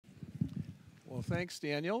Well, thanks,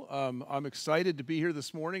 Daniel. I'm excited to be here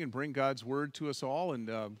this morning and bring God's word to us all, and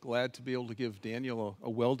glad to be able to give Daniel a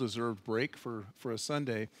well-deserved break for a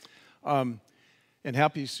Sunday. And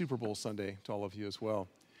happy Super Bowl Sunday to all of you as well.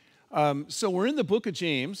 So we're in the book of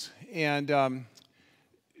James, and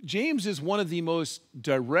James is one of the most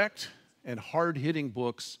direct and hard-hitting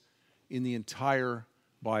books in the entire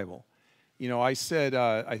Bible. You know, I said,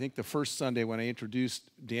 I think the first Sunday when I introduced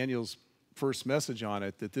Daniel's first message on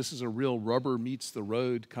it, that this is a real rubber meets the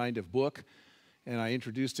road kind of book. And I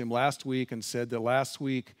introduced him last week and said that last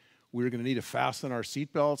week we were going to need to fasten our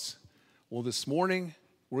seatbelts. Well, this morning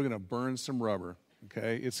we're going to burn some rubber.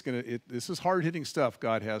 Okay, this is hard-hitting stuff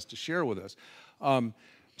God has to share with us.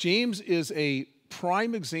 James is a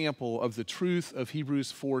prime example of the truth of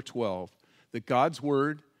Hebrews 4:12, that God's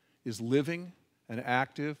word is living and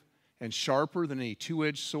active and sharper than a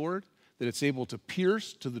two-edged sword, that it's able to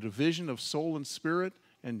pierce to the division of soul and spirit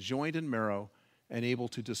and joint and marrow, and able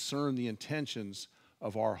to discern the intentions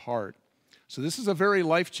of our heart. So this is a very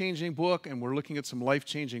life-changing book, and we're looking at some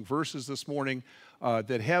life-changing verses this morning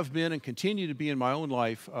that have been and continue to be in my own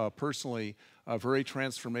life personally very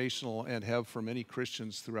transformational and have for many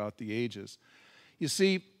Christians throughout the ages. You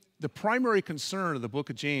see, the primary concern of the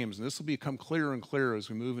book of James, and this will become clearer and clearer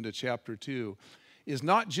as we move into chapter 2, is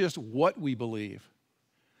not just what we believe,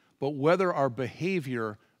 but whether our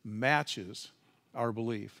behavior matches our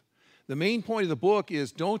belief. The main point of the book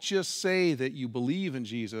is don't just say that you believe in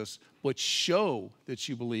Jesus, but show that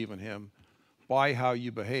you believe in him by how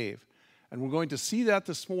you behave. And we're going to see that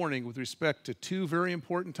this morning with respect to two very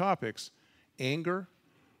important topics, anger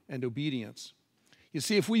and obedience. You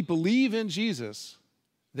see, if we believe in Jesus,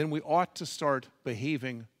 then we ought to start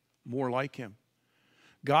behaving more like him.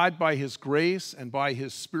 God, by his grace and by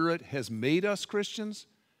his Spirit, has made us Christians,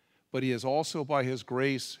 but he is also, by his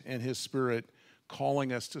grace and his Spirit,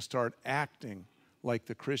 calling us to start acting like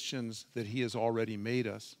the Christians that he has already made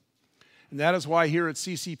us. And that is why here at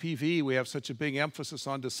CCPV we have such a big emphasis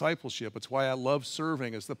on discipleship. It's why I love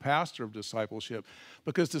serving as the pastor of discipleship,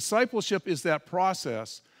 because discipleship is that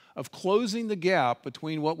process of closing the gap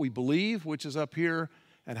between what we believe, which is up here,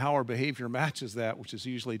 and how our behavior matches that, which is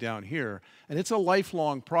usually down here. And it's a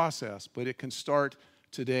lifelong process, but it can start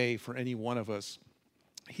today for any one of us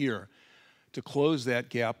here to close that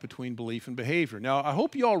gap between belief and behavior. Now, I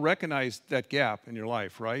hope you all recognize that gap in your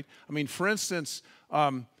life, right? I mean, for instance,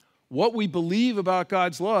 what we believe about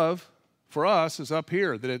God's love for us is up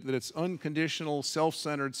here, that it's unconditional,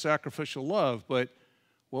 self-centered, sacrificial love, but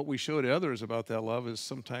what we show to others about that love is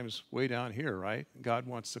sometimes way down here, right? God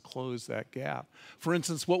wants to close that gap. For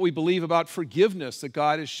instance, what we believe about forgiveness that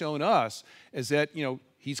God has shown us is that, you know,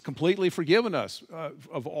 he's completely forgiven us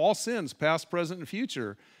of all sins, past, present, and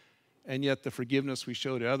future. And yet the forgiveness we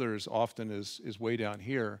show to others often is way down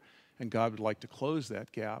here, and God would like to close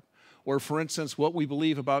that gap. Or for instance, what we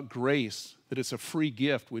believe about grace, that it's a free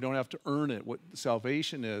gift. We don't have to earn it. What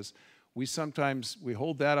salvation is, we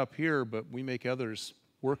hold that up here, but we make others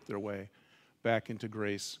work their way back into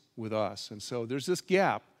grace with us. And so there's this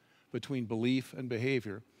gap between belief and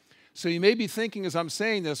behavior. So you may be thinking as I'm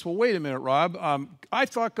saying this, well, wait a minute, Rob, I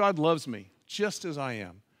thought God loves me just as I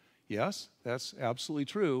am. Yes, that's absolutely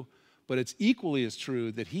true, but it's equally as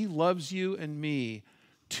true that he loves you and me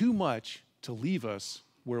too much to leave us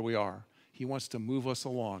where we are. He wants to move us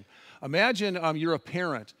along. Imagine you're a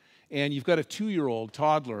parent and you've got a 2-year-old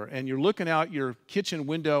toddler and you're looking out your kitchen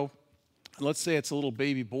window. And let's say it's a little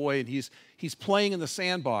baby boy, and he's playing in the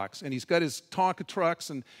sandbox, and he's got his Tonka trucks,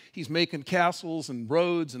 and he's making castles and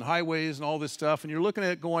roads and highways and all this stuff, and you're looking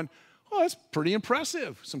at it going, oh, that's pretty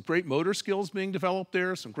impressive. Some great motor skills being developed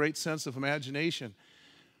there, some great sense of imagination.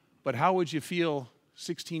 But how would you feel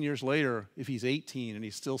 16 years later if he's 18 and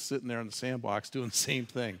he's still sitting there in the sandbox doing the same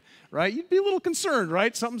thing, right? You'd be a little concerned,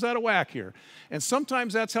 right? Something's out of whack here. And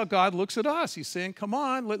sometimes that's how God looks at us. He's saying, come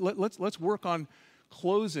on, let's work on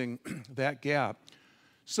closing that gap.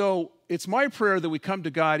 So it's my prayer that we come to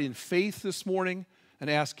God in faith this morning and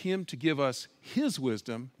ask him to give us his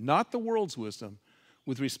wisdom, not the world's wisdom,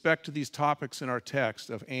 with respect to these topics in our text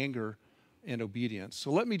of anger and obedience.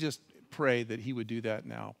 So let me just pray that he would do that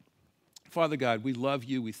now. Father God, we love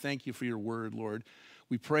you. We thank you for your word, Lord.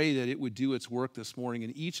 We pray that it would do its work this morning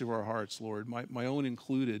in each of our hearts, Lord, my own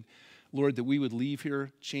included. Lord, that we would leave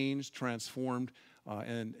here changed, transformed,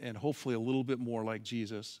 and hopefully a little bit more like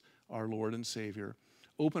Jesus, our Lord and Savior.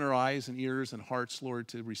 Open our eyes and ears and hearts, Lord,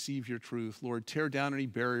 to receive your truth. Lord, tear down any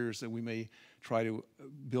barriers that we may try to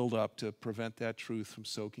build up to prevent that truth from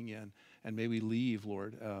soaking in. And may we leave,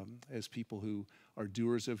 Lord, as people who are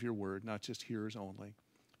doers of your word, not just hearers only.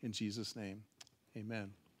 In Jesus' name,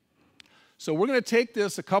 amen. So we're going to take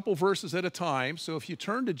this a couple verses at a time. So if you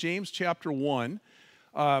turn to James chapter 1,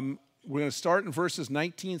 we're going to start in verses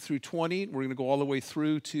 19 through 20. We're going to go all the way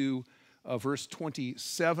through to verse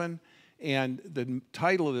 27. And the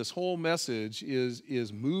title of this whole message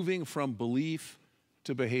is Moving from Belief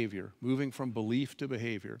to Behavior. Moving from Belief to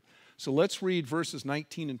Behavior. So let's read verses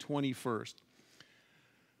 19 and 20 first.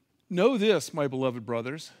 Know this, my beloved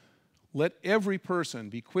brothers, let every person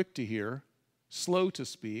be quick to hear, slow to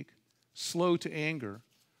speak, slow to anger,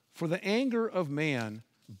 for the anger of man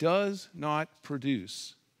does not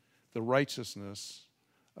produce the righteousness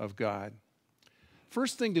of God.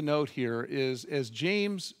 First thing to note here is as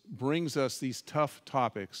James brings us these tough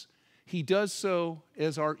topics, he does so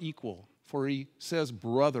as our equal, for he says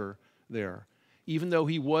brother there. Even though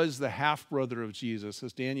he was the half-brother of Jesus,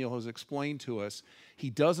 as Daniel has explained to us, he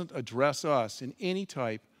doesn't address us in any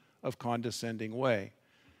type of condescending way.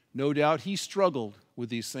 No doubt he struggled with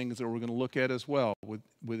these things that we're going to look at as well,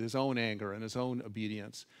 with his own anger and his own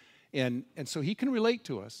obedience. And so he can relate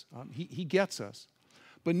to us. He gets us.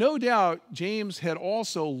 But no doubt James had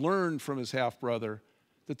also learned from his half-brother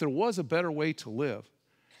that there was a better way to live.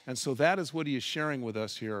 And so that is what he is sharing with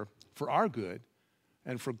us here for our good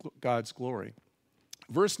and for God's glory.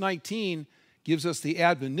 Verse 19 gives us the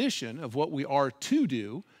admonition of what we are to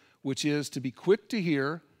do, which is to be quick to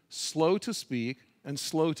hear, slow to speak, and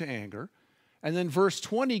slow to anger. And then verse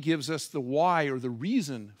 20 gives us the why or the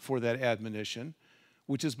reason for that admonition,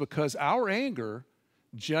 which is because our anger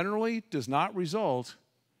generally does not result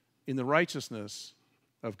in the righteousness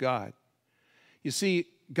of God. You see,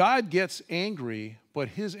 God gets angry, but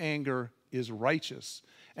his anger is righteous.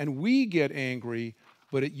 And we get angry,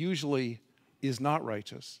 but it usually is not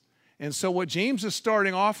righteous. And so what James is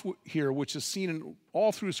starting off here, which is seen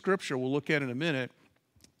all through Scripture, we'll look at in a minute,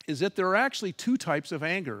 is that there are actually two types of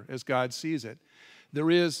anger as God sees it. There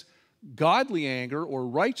is godly anger or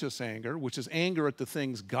righteous anger, which is anger at the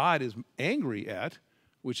things God is angry at,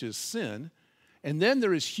 which is sin. And then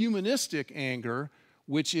there is humanistic anger,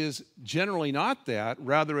 which is generally not that.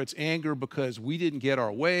 Rather, it's anger because we didn't get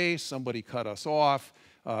our way, somebody cut us off,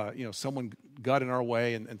 someone got in our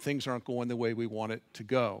way, and things aren't going the way we want it to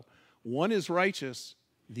go. One is righteous,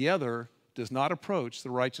 the other does not approach the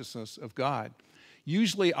righteousness of God.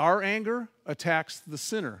 Usually our anger attacks the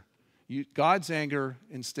sinner. God's anger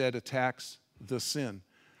instead attacks the sin.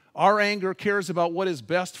 Our anger cares about what is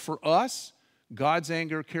best for us. God's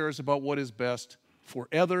anger cares about what is best for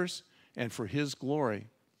others and for his glory.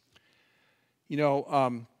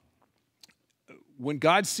 When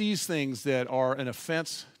God sees things that are an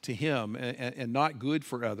offense to him and not good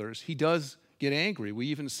for others, he does get angry. We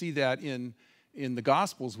even see that in the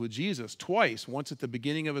Gospels with Jesus twice, once at the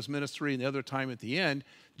beginning of his ministry and the other time at the end.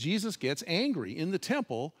 Jesus gets angry in the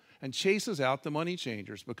temple and chases out the money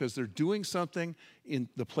changers because they're doing something in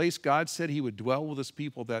the place God said he would dwell with his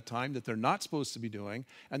people at that time that they're not supposed to be doing,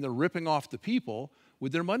 and they're ripping off the people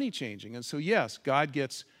with their money changing. And so yes, God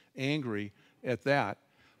gets angry at that.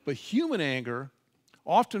 But human anger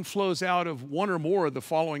often flows out of one or more of the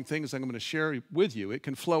following things I'm going to share with you. It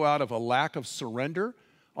can flow out of a lack of surrender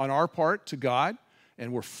on our part to God,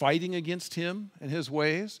 and we're fighting against him and his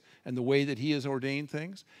ways and the way that he has ordained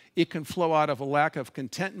things. It can flow out of a lack of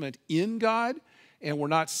contentment in God, and we're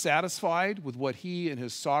not satisfied with what he and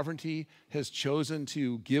his sovereignty has chosen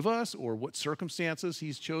to give us or what circumstances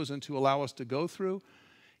he's chosen to allow us to go through.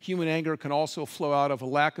 Human anger can also flow out of a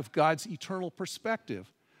lack of God's eternal perspective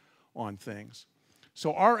on things.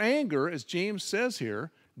 So our anger, as James says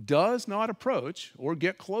here, does not approach or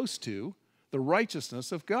get close to the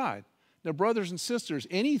righteousness of God. Now, brothers and sisters,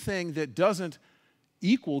 anything that doesn't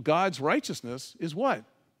equal God's righteousness is what?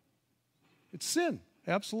 It's sin.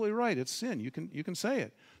 Absolutely right. It's sin. You can say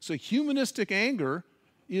it. So humanistic anger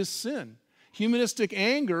is sin. Humanistic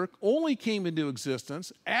anger only came into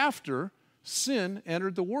existence after sin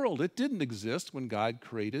entered the world. It didn't exist when God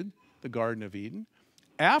created the Garden of Eden.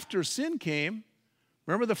 After sin came,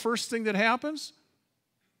 remember the first thing that happens?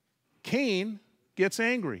 Cain gets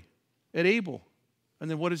angry at Abel.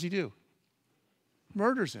 And then what does he do?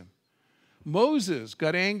 Murders him. Moses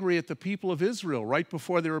got angry at the people of Israel right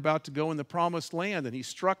before they were about to go in the promised land, and he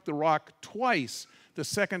struck the rock twice, the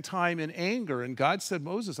second time in anger. And God said,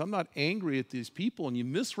 Moses, I'm not angry at these people, and you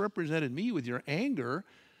misrepresented me with your anger.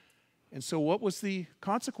 And so what was the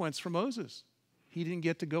consequence for Moses? He didn't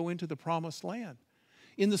get to go into the promised land.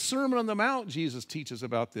 In the Sermon on the Mount, Jesus teaches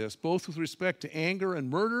about this, both with respect to anger and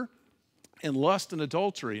murder and lust and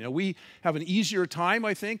adultery. Now, we have an easier time,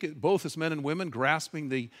 I think, both as men and women, grasping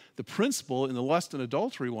the principle in the lust and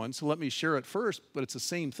adultery one. So let me share it first, but it's the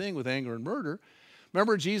same thing with anger and murder.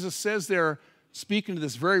 Remember, Jesus says there, speaking to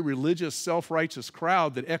this very religious, self-righteous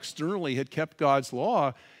crowd that externally had kept God's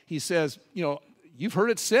law, he says, you've heard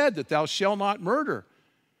it said that thou shalt not murder.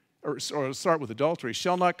 Or start with adultery,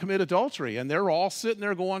 shall not commit adultery. And they're all sitting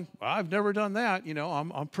there going, I've never done that.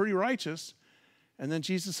 I'm pretty righteous. And then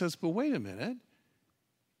Jesus says, but wait a minute.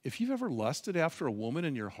 If you've ever lusted after a woman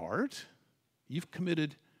in your heart, you've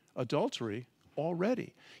committed adultery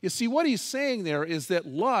already. You see, what he's saying there is that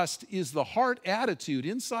lust is the heart attitude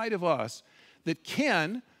inside of us that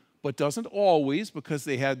can, but doesn't always, because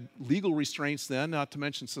they had legal restraints then, not to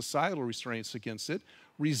mention societal restraints against it,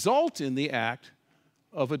 result in the act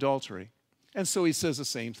of adultery. And so he says the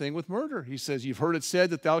same thing with murder. He says, you've heard it said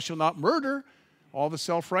that thou shalt not murder. All the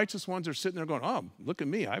self-righteous ones are sitting there going, oh, look at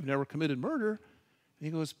me, I've never committed murder. And he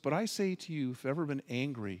goes, but I say to you, if you've ever been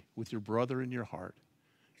angry with your brother in your heart,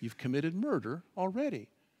 you've committed murder already.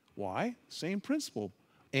 Why? Same principle.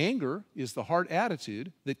 Anger is the heart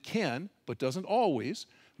attitude that can, but doesn't always,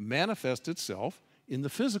 manifest itself in the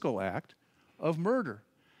physical act of murder.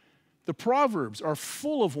 The Proverbs are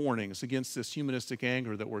full of warnings against this humanistic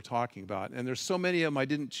anger that we're talking about. And there's so many of them I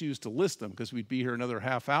didn't choose to list them because we'd be here another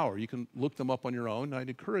half hour. You can look them up on your own, and I'd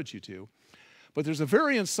encourage you to. But there's a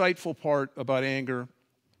very insightful part about anger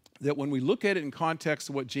that when we look at it in context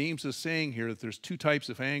of what James is saying here, that there's two types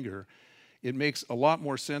of anger, it makes a lot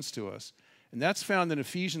more sense to us. And that's found in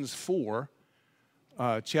Ephesians 4,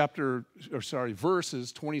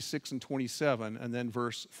 verses 26 and 27, and then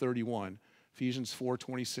verse 31. Ephesians 4,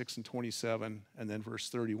 26 and 27, and then verse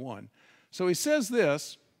 31. So he says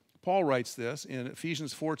this, Paul writes this in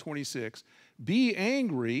Ephesians 4, 26, be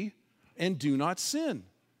angry and do not sin.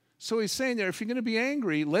 So he's saying there, if you're going to be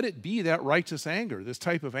angry, let it be that righteous anger, this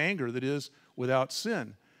type of anger that is without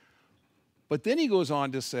sin. But then he goes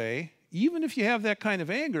on to say, even if you have that kind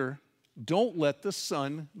of anger, don't let the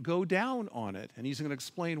sun go down on it. And he's going to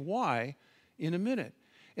explain why in a minute.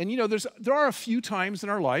 And there are a few times in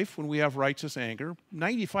our life when we have righteous anger.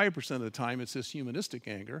 95% of the time it's this humanistic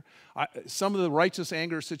anger. Some of the righteous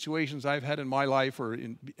anger situations I've had in my life, or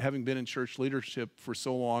having been in church leadership for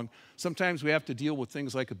so long, sometimes we have to deal with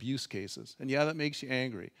things like abuse cases. And yeah, that makes you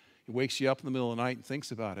angry. It wakes you up in the middle of the night and think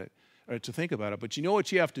about it. But you know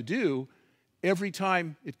what you have to do? Every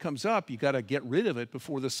time it comes up, you got to get rid of it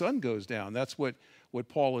before the sun goes down. That's what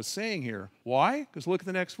Paul is saying here. Why? Because look at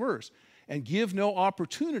the next verse. And give no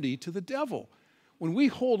opportunity to the devil. When we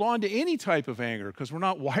hold on to any type of anger, because we're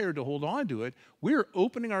not wired to hold on to it, we're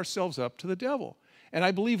opening ourselves up to the devil. And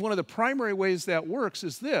I believe one of the primary ways that works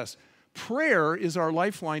is this. Prayer is our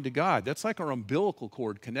lifeline to God. That's like our umbilical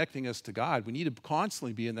cord connecting us to God. We need to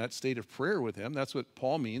constantly be in that state of prayer with him. That's what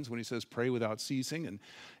Paul means when he says pray without ceasing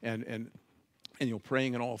and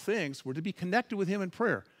praying in all things. We're to be connected with him in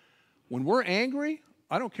prayer. When we're angry,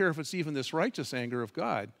 I don't care if it's even this righteous anger of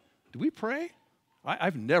God. Do we pray?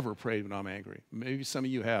 I've never prayed when I'm angry. Maybe some of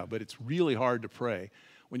you have, but it's really hard to pray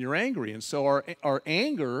when you're angry. And so our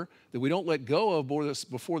anger that we don't let go of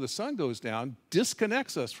before the sun goes down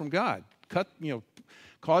disconnects us from God,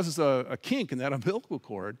 causes a kink in that umbilical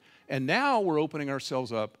cord. And now we're opening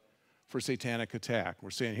ourselves up for satanic attack.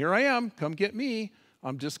 We're saying, here I am, come get me.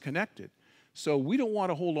 I'm disconnected. So we don't want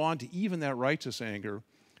to hold on to even that righteous anger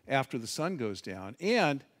after the sun goes down.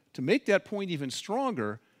 And to make that point even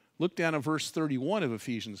stronger, look down at verse 31 of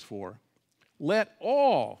Ephesians 4. Let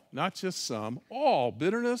all, not just some, all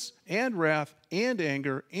bitterness and wrath and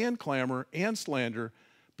anger and clamor and slander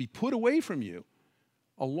be put away from you,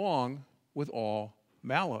 along with all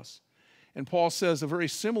malice. And Paul says a very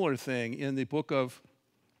similar thing in the book of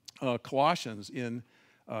Colossians, in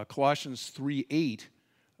Colossians 3:8.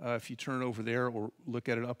 If you turn over there or look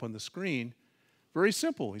at it up on the screen, very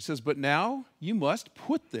simple. He says, but now you must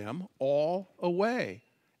put them all away.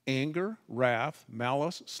 Anger, wrath,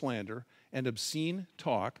 malice, slander, and obscene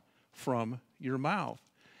talk from your mouth.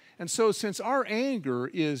 And so since our anger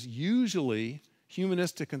is usually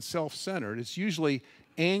humanistic and self-centered, it's usually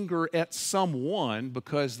anger at someone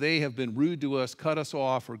because they have been rude to us, cut us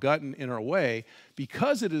off, or gotten in our way,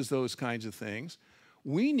 because it is those kinds of things,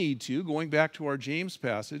 we need to, going back to our James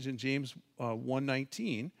passage in James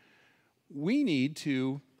 1:19, we need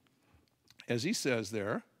to, as he says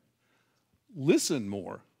there, listen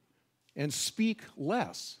more and speak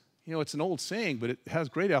less. It's an old saying, but it has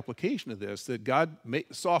great application to this, that God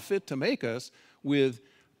saw fit to make us with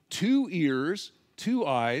 2 ears, 2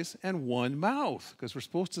 eyes, and 1 mouth, because we're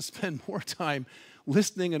supposed to spend more time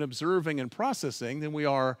listening and observing and processing than we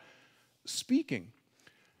are speaking.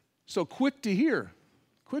 So quick to hear.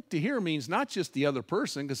 Quick to hear means not just the other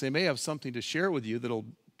person, because they may have something to share with you that'll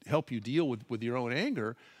help you deal with your own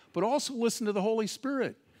anger, but also listen to the Holy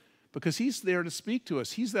Spirit. because he's there to speak to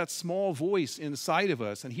us. He's that small voice inside of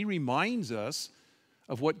us, and he reminds us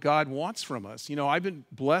of what God wants from us. You know, I've been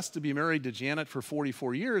blessed to be married to Janet for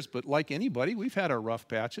 44 years, but like anybody, we've had our rough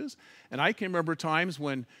patches. And I can remember times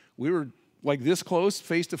when we were like this close,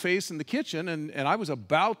 face to face in the kitchen, and I was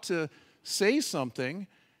about to say something,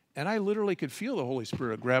 and I literally could feel the Holy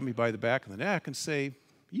Spirit grab me by the back of the neck and say,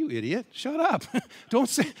 "You idiot, shut up. Don't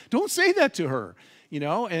say that to her." You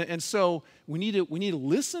know, and so we need to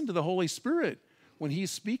listen to the Holy Spirit when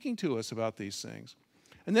he's speaking to us about these things.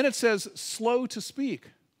 And then it says, slow to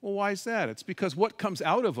speak. Well, why is that? It's because what comes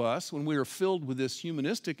out of us when we are filled with this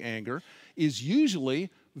humanistic anger is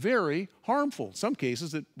usually very harmful. In some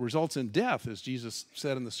cases, it results in death, as Jesus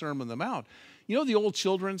said in the Sermon on the Mount. You know the old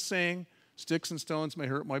children's saying, "Sticks and stones may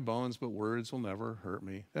hurt my bones, but words will never hurt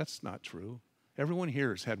me." That's not true. Everyone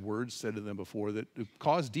here has had words said to them before that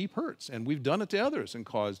caused deep hurts, and we've done it to others and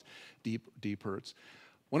caused deep hurts.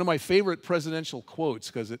 One of my favorite presidential quotes,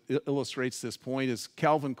 because it illustrates this point, is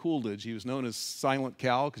Calvin Coolidge. He was known as Silent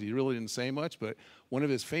Cal because he really didn't say much, but one of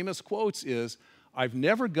his famous quotes is, "I've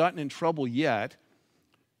never gotten in trouble yet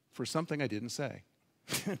for something I didn't say."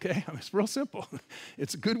 Okay, I mean, it's real simple.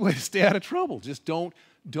 It's a good way to stay out of trouble. Just don't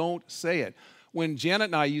say it. When Janet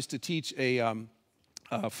and I used to teach a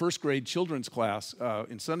first grade children's class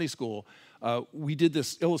in Sunday school, we did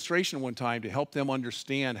this illustration one time to help them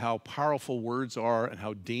understand how powerful words are and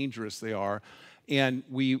how dangerous they are. And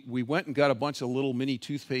we went and got a bunch of little mini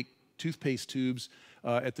toothpaste tubes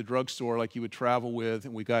at the drugstore like you would travel with,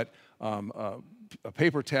 and we got a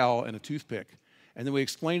paper towel and a toothpick. And then we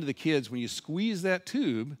explained to the kids, when you squeeze that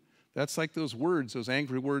tube, that's like those words, those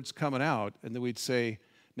angry words coming out. And then we'd say,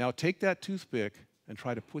 "Now take that toothpick and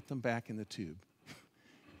try to put them back in the tube."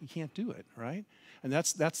 You can't do it, right? And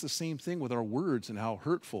that's the same thing with our words and how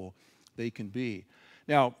hurtful they can be.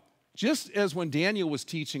 Now, just as when Daniel was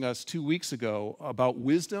teaching us 2 weeks ago about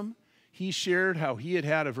wisdom, he shared how he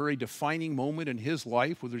had a very defining moment in his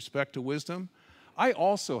life with respect to wisdom. I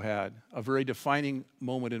also had a very defining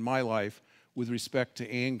moment in my life with respect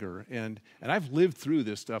to anger, and I've lived through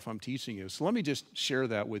this stuff I'm teaching you. So let me just share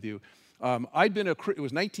that with you. It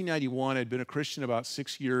was 1991. I'd been a Christian about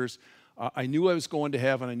 6 years. I knew I was going to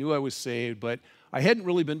heaven. I knew I was saved, but I hadn't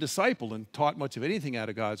really been discipled and taught much of anything out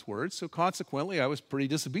of God's word. So consequently, I was pretty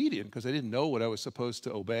disobedient because I didn't know what I was supposed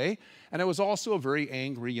to obey. And I was also a very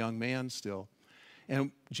angry young man still.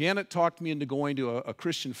 And Janet talked me into going to a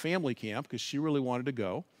Christian family camp because she really wanted to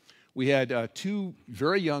go. We had 2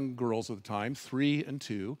 very young girls at the time, 3 and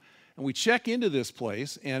 2. And we check into this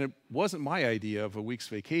place, and it wasn't my idea of a week's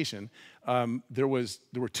vacation. There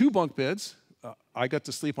were 2 bunk beds. I got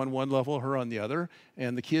to sleep on one level, her on the other,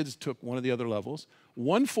 and the kids took one of the other levels.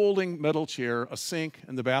 1 folding metal chair, a sink,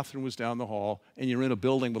 and the bathroom was down the hall, and you're in a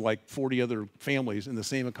building with like 40 other families in the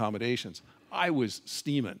same accommodations. I was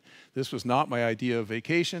steaming. This was not my idea of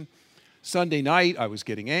vacation. Sunday night, I was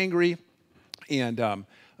getting angry, and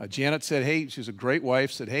Janet said, "Hey," she's a great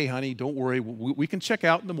wife, said, "Hey, honey, don't worry. We can check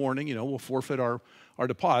out in the morning. You know, we'll forfeit our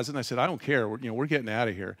deposit." And I said, "I don't care. We're getting out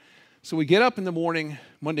of here." So we get up in the morning,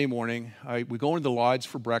 Monday morning. We go into the lodge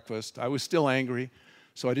for breakfast. I was still angry,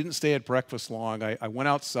 so I didn't stay at breakfast long. I went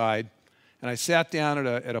outside, and I sat down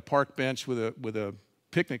at a park bench with a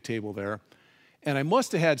picnic table there, and I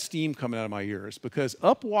must have had steam coming out of my ears because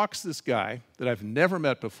up walks this guy that I've never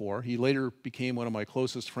met before. He later became one of my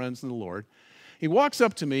closest friends in the Lord. He walks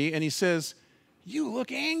up to me, and he says, "You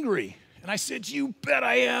look angry." And I said, "You bet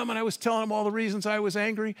I am." And I was telling him all the reasons I was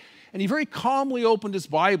angry. And he very calmly opened his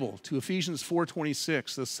Bible to Ephesians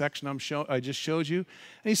 4:26, this section I just showed you.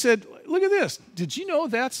 And he said, "Look at this. Did you know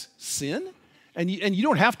that's sin? And you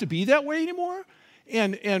don't have to be that way anymore?"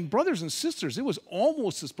 And brothers and sisters, it was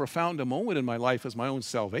almost as profound a moment in my life as my own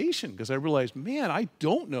salvation, because I realized, man, I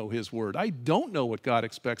don't know his word. I don't know what God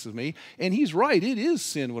expects of me. And he's right. It is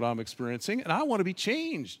sin what I'm experiencing, and I want to be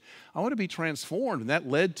changed. I want to be transformed. And that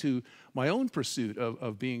led to my own pursuit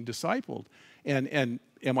of being discipled. And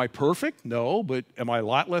am I perfect? No. But am I a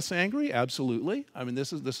lot less angry? Absolutely. I mean,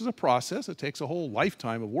 this is a process. It takes a whole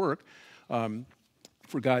lifetime of work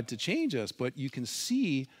for God to change us. But you can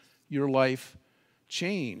see your life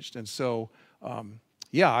changed. And so,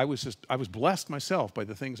 I was blessed myself by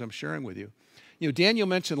the things I'm sharing with you. You know, Daniel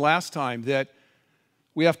mentioned last time that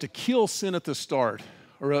we have to kill sin at the start,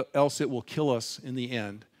 or else it will kill us in the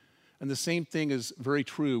end. And the same thing is very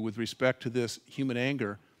true with respect to this human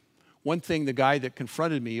anger. One thing the guy that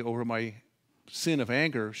confronted me over my sin of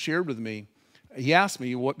anger shared with me, he asked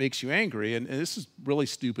me, "What makes you angry?" And this is really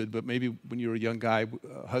stupid, but maybe when you're a young guy,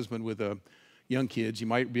 husband with a young kids, you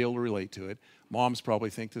might be able to relate to it. Moms probably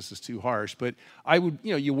think this is too harsh, but I would,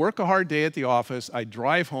 you work a hard day at the office, I'd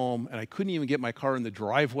drive home, and I couldn't even get my car in the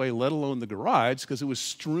driveway, let alone the garage, because it was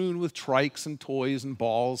strewn with trikes and toys and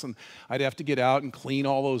balls, and I'd have to get out and clean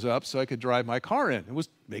all those up so I could drive my car in. It was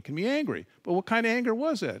making me angry. But what kind of anger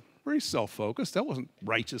was that? Very self-focused. That wasn't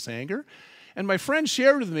righteous anger. And my friend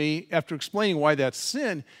shared with me, after explaining why that's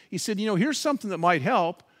sin, he said, here's something that might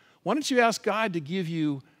help. Why don't you ask God to give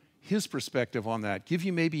you his perspective on that, give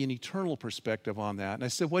you maybe an eternal perspective on that? And I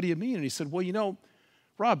said, what do you mean? And he said, well,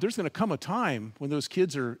 Rob, there's going to come a time when those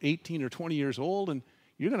kids are 18 or 20 years old, and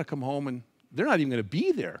you're going to come home and they're not even going to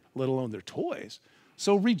be there, let alone their toys.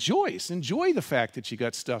 So rejoice. Enjoy the fact that you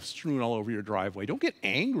got stuff strewn all over your driveway. Don't get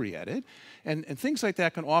angry at it. And things like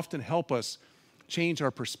that can often help us change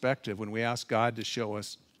our perspective when we ask God to show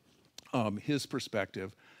us his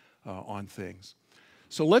perspective on things.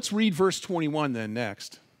 So let's read verse 21 then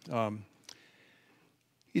next.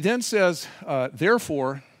 He then says,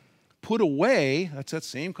 therefore, put away, that's that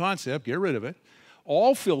same concept, get rid of it,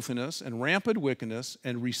 all filthiness and rampant wickedness,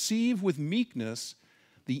 and receive with meekness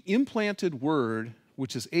the implanted word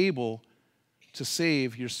which is able to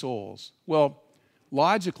save your souls. Well,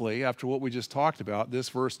 logically, after what we just talked about, this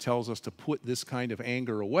verse tells us to put this kind of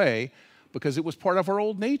anger away because it was part of our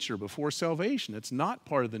old nature before salvation. It's not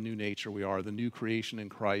part of the new nature we are, the new creation in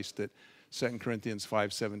Christ that 2 Corinthians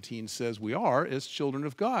 5:17 says we are as children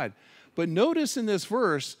of God. But notice in this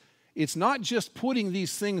verse, it's not just putting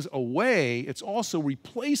these things away, it's also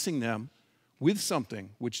replacing them with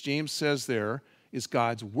something, which James says there is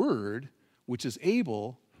God's word, which is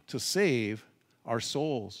able to save our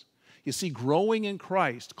souls. You see, growing in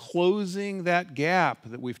Christ, closing that gap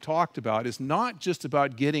that we've talked about, is not just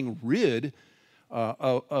about getting rid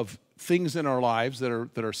of things in our lives that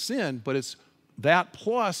are sin, but it's that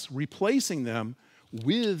plus replacing them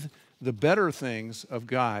with the better things of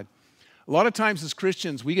God. A lot of times as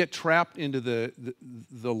Christians, we get trapped into the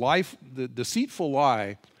deceitful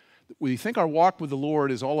lie. We think our walk with the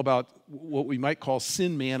Lord is all about what we might call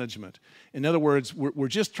sin management. In other words, we're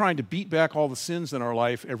just trying to beat back all the sins in our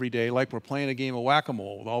life every day, like we're playing a game of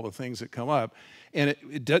whack-a-mole with all the things that come up. And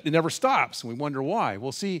it never stops, and we wonder why.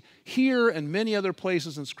 Well, see, here and many other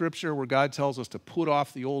places in Scripture where God tells us to put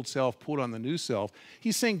off the old self, put on the new self,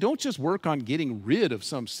 he's saying don't just work on getting rid of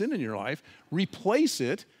some sin in your life, replace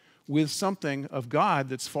it with something of God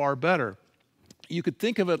that's far better. You could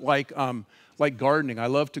think of it like gardening. I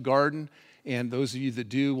love to garden, and those of you that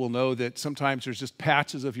do will know that sometimes there's just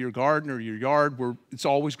patches of your garden or your yard where it's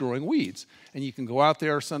always growing weeds. And you can go out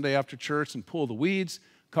there Sunday after church and pull the weeds.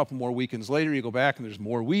 A couple more weekends later, you go back and there's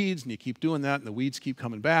more weeds, and you keep doing that, and the weeds keep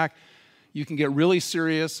coming back. You can get really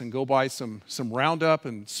serious and go buy some Roundup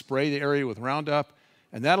and spray the area with Roundup,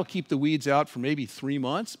 and that'll keep the weeds out for maybe 3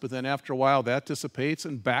 months, but then after a while that dissipates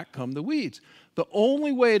and back come the weeds. The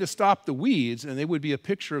only way to stop the weeds, and they would be a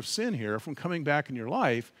picture of sin here, from coming back in your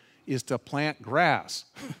life, is to plant grass.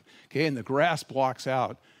 Okay, and the grass blocks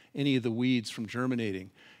out any of the weeds from germinating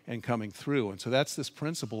and coming through. And so that's this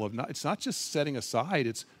principle of it's not just setting aside,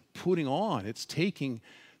 it's putting on. It's taking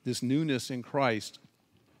this newness in Christ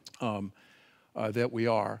that we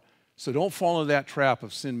are. So don't fall into that trap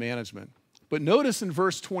of sin management. But notice in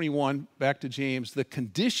verse 21, back to James, the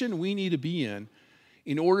condition we need to be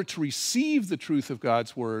in order to receive the truth of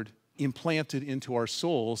God's word implanted into our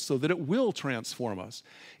souls so that it will transform us.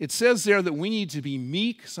 It says there that we need to be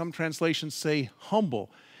meek. Some translations say humble.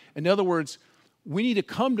 In other words, we need to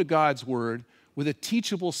come to God's word with a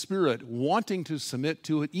teachable spirit, wanting to submit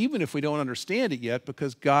to it, even if we don't understand it yet,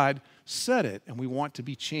 because God said it, and we want to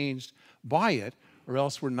be changed by it, or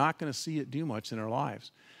else we're not going to see it do much in our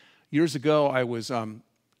lives. Years ago, I was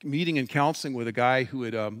meeting and counseling with a guy who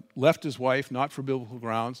had left his wife, not for biblical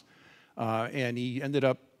grounds, and he ended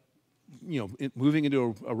up moving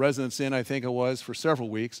into a residence inn, I think it was, for several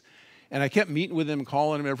weeks. And I kept meeting with him and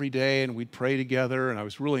calling him every day, and we'd pray together, and I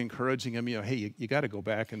was really encouraging him, hey, you got to go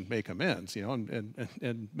back and make amends,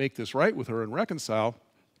 and make this right with her and reconcile.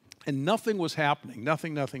 And nothing was happening.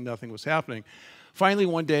 Nothing was happening. Finally,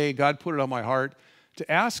 one day, God put it on my heart to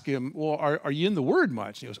ask him, well, are you in the Word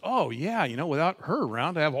much? And he goes, oh, yeah, without her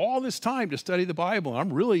around, I have all this time to study the Bible.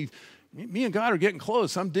 I'm really, me and God are getting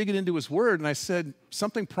close. I'm digging into His Word. And I said,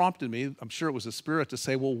 something prompted me, I'm sure it was the Spirit, to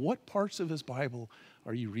say, well, what parts of His Bible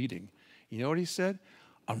are you reading? You know what he said?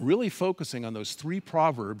 I'm really focusing on those 3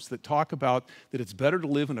 proverbs that talk about that it's better to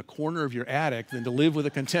live in a corner of your attic than to live with a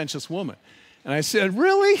contentious woman. And I said,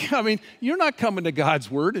 really? I mean, you're not coming to God's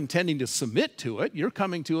word intending to submit to it. You're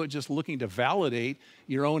coming to it just looking to validate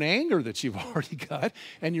your own anger that you've already got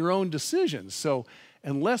and your own decisions. So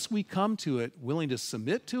unless we come to it willing to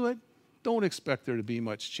submit to it, don't expect there to be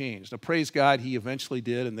much change. Now, praise God, he eventually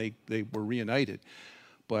did, and they were reunited.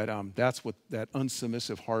 But that's what that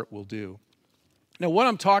unsubmissive heart will do. Now, what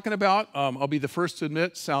I'm talking about, I'll be the first to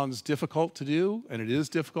admit, sounds difficult to do, and it is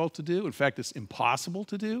difficult to do. In fact, it's impossible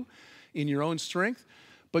to do in your own strength.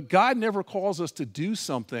 But God never calls us to do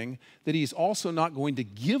something that he's also not going to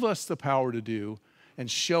give us the power to do and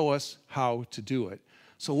show us how to do it.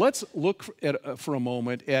 So let's look for a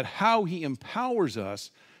moment at how he empowers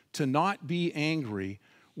us to not be angry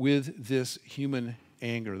with this human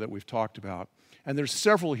anger that we've talked about. And there's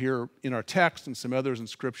several here in our text and some others in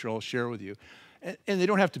Scripture I'll share with you. And they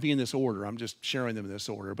don't have to be in this order. I'm just sharing them in this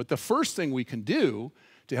order. But the first thing we can do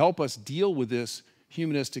to help us deal with this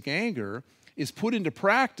humanistic anger is put into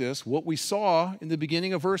practice what we saw in the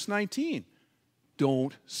beginning of verse 19.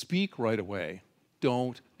 Don't speak right away.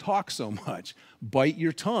 Don't talk so much. Bite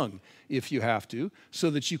your tongue if you have to, so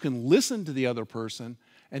that you can listen to the other person.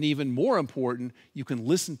 And even more important, you can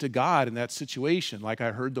listen to God in that situation. Like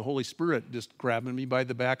I heard the Holy Spirit just grabbing me by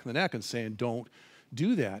the back of the neck and saying, don't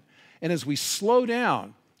do that. And as we slow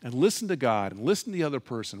down and listen to God and listen to the other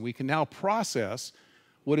person, we can now process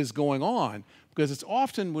what is going on, because it's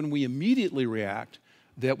often when we immediately react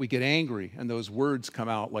that we get angry and those words come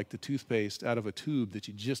out like the toothpaste out of a tube that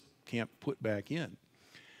you just can't put back in.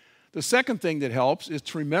 The second thing that helps is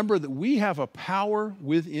to remember that we have a power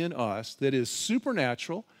within us that is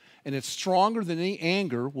supernatural, and it's stronger than any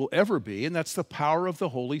anger will ever be, and that's the power of the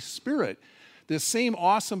Holy Spirit. This same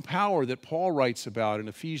awesome power that Paul writes about in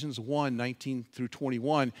Ephesians 1, 19 through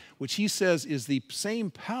 21, which he says is the same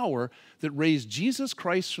power that raised Jesus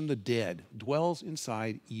Christ from the dead, dwells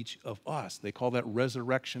inside each of us. They call that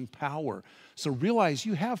resurrection power. So realize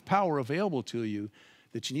you have power available to you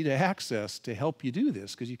that you need to access to help you do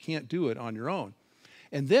this, because you can't do it on your own.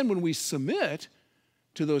 And then when we submit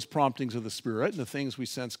to those promptings of the Spirit and the things we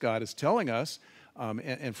sense God is telling us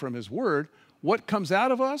and from his word, what comes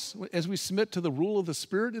out of us as we submit to the rule of the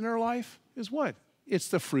Spirit in our life is what? It's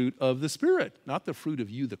the fruit of the Spirit, not the fruit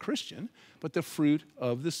of you, the Christian, but the fruit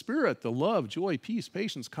of the Spirit, the love, joy, peace,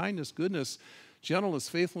 patience, kindness, goodness, gentleness,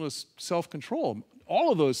 faithfulness, self-control.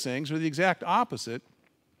 All of those things are the exact opposite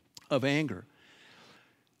of anger.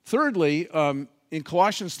 Thirdly, in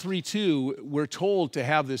Colossians 3:2, we're told to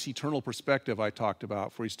have this eternal perspective I talked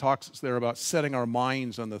about, where he talks there about setting our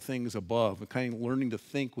minds on the things above and kind of learning to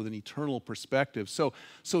think with an eternal perspective. So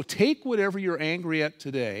take whatever you're angry at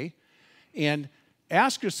today and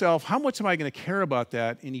ask yourself, how much am I going to care about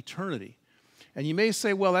that in eternity? And you may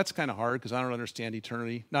say, well, that's kind of hard because I don't understand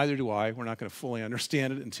eternity. Neither do I. We're not going to fully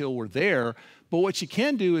understand it until we're there. But what you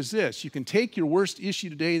can do is this. You can take your worst issue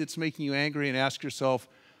today that's making you angry and ask yourself,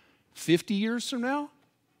 50 years from now,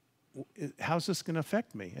 how's this going to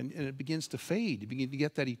affect me? And it begins to fade. You begin to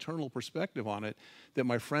get that eternal perspective on it that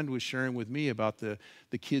my friend was sharing with me about the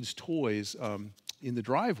kids' toys in the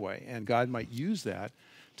driveway. And God might use that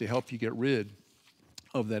to help you get rid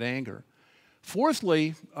of that anger.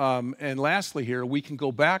 Fourthly, and lastly here, we can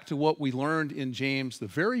go back to what we learned in James the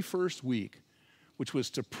very first week, which was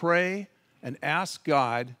to pray and ask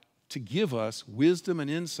God to give us wisdom and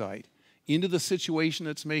insight into the situation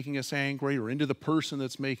that's making us angry or into the person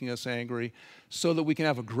that's making us angry, so that we can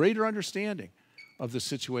have a greater understanding of the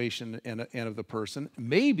situation and of the person,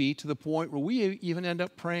 maybe to the point where we even end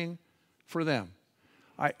up praying for them.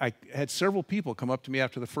 I had several people come up to me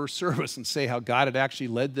after the first service and say how God had actually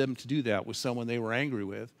led them to do that with someone they were angry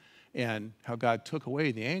with, and how God took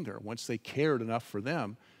away the anger once they cared enough for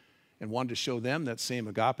them and wanted to show them that same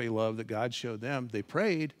agape love that God showed them. They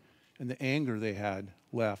prayed, and the anger they had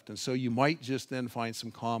left. And so you might just then find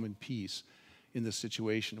some calm and peace in the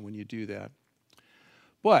situation when you do that.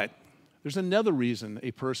 But there's another reason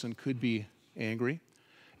a person could be angry,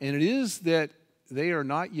 and it is that they are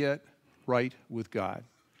not yet right with God.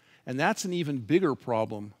 And that's an even bigger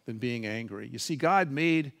problem than being angry. You see, God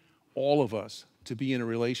made all of us to be in a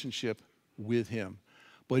relationship with him.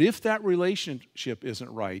 But if that relationship isn't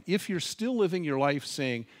right, if you're still living your life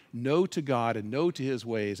saying no to God and no to his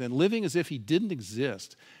ways and living as if he didn't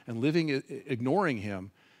exist and ignoring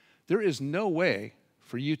him, there is no way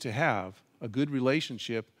for you to have a good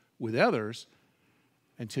relationship with others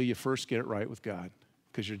until you first get it right with God,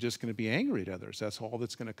 because you're just going to be angry at others. That's all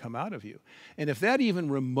that's going to come out of you. And if that even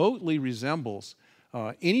remotely resembles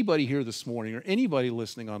anybody here this morning or anybody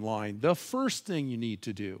listening online, the first thing you need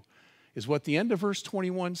to do is what the end of verse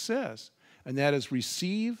 21 says, and that is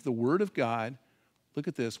receive the word of God, look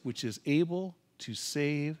at this, which is able to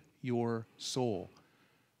save your soul,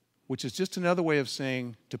 which is just another way of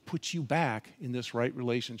saying to put you back in this right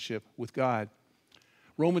relationship with God.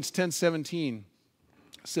 Romans 10:17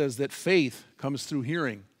 says that faith comes through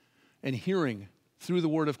hearing, and hearing through the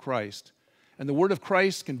word of Christ. And the word of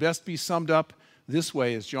Christ can best be summed up this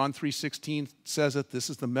way, as John 3:16 says it. This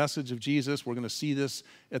is the message of Jesus. We're going to see this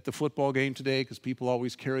at the football game today because people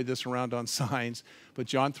always carry this around on signs. But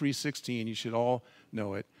John 3:16, you should all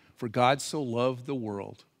know it. For God so loved the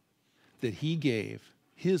world that he gave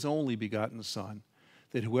his only begotten Son,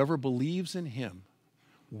 that whoever believes in him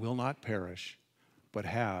will not perish, but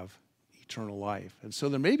have eternal life. And so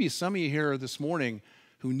there may be some of you here this morning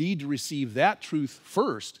who need to receive that truth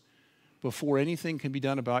first before anything can be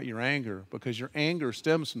done about your anger, because your anger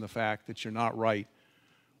stems from the fact that you're not right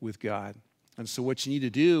with God. And so what you need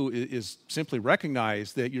to do is simply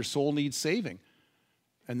recognize that your soul needs saving,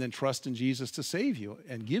 and then trust in Jesus to save you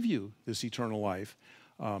and give you this eternal life.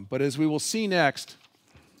 But as we will see next,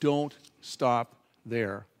 don't stop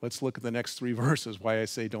there. Let's look at the next three verses, why I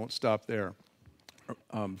say don't stop there.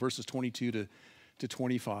 Verses 22 to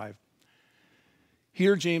 25.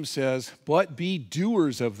 Here James says, but be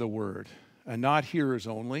doers of the word, and not hearers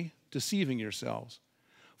only, deceiving yourselves.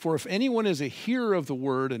 For if anyone is a hearer of the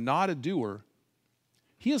word and not a doer,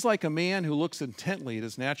 he is like a man who looks intently at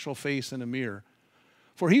his natural face in a mirror.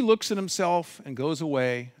 For he looks at himself and goes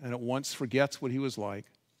away and at once forgets what he was like.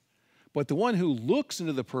 But the one who looks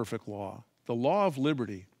into the perfect law, the law of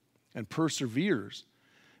liberty, and perseveres,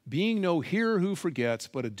 being no hearer who forgets,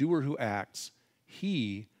 but a doer who acts,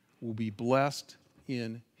 he will be blessed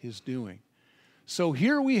in his doing. So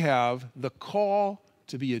here we have the call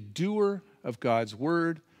to be a doer of God's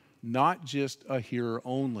word, not just a hearer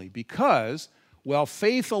only. Because while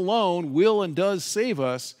faith alone will and does save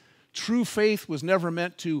us, true faith was never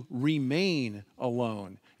meant to remain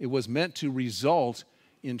alone. It was meant to result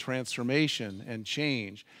in transformation and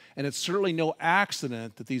change. And it's certainly no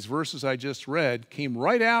accident that these verses I just read came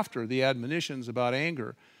right after the admonitions about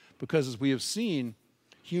anger, because as we have seen,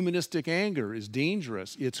 humanistic anger is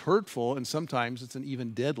dangerous, it's hurtful, and sometimes it's an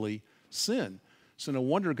even deadly sin. So no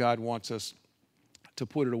wonder God wants us to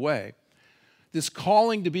put it away. This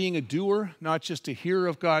calling to being a doer, not just a hearer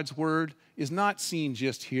of God's word, is not seen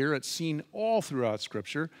just here. It's seen all throughout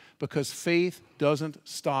Scripture, because faith doesn't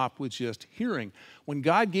stop with just hearing. When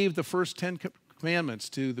God gave the first 10 commandments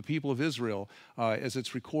to the people of Israel, as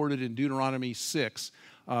it's recorded in Deuteronomy 6,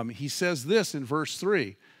 he says this in verse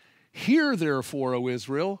 3, hear therefore, O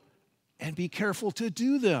Israel, and be careful to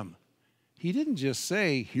do them. He didn't just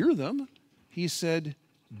say hear them, he said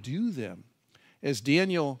do them. As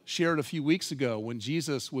Daniel shared a few weeks ago when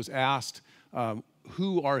Jesus was asked,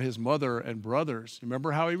 who are his mother and brothers?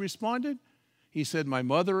 Remember how he responded? He said, my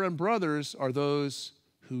mother and brothers are those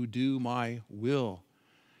who do my will.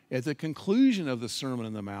 At the conclusion of the Sermon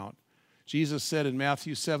on the Mount, Jesus said in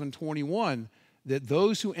Matthew 7:21 that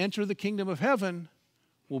those who enter the kingdom of heaven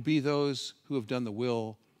will be those who have done the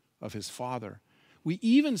will of his Father. We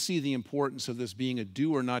even see the importance of this being a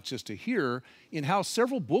doer, not just a hearer, in how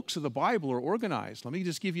several books of the Bible are organized. Let me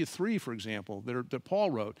just give you three, for example, that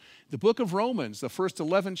Paul wrote. The book of Romans, the first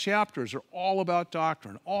 11 chapters are all about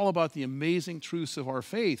doctrine, all about the amazing truths of our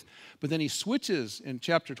faith. But then he switches in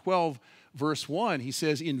chapter 12, verse 1. He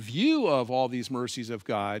says, in view of all these mercies of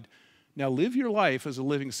God, now live your life as a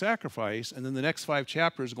living sacrifice. And then the next 5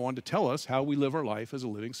 chapters go on to tell us how we live our life as a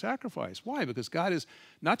living sacrifice. Why? Because God is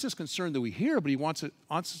not just concerned that we hear, but he wants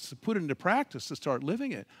us to put it into practice, to start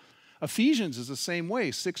living it. Ephesians is the same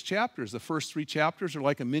way. 6 chapters. The first 3 chapters are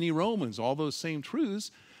like a mini Romans, all those same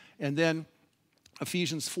truths. And then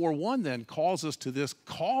Ephesians 4:1 then calls us to this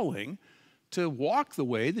calling to walk the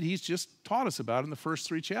way that he's just taught us about in the first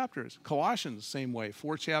 3 chapters. Colossians, same way,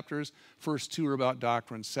 4 chapters. First 2 are about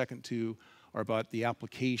doctrine. Second 2 are about the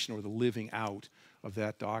application or the living out of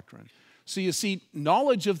that doctrine. So you see,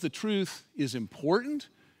 knowledge of the truth is important,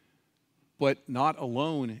 but not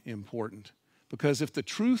alone important. Because if the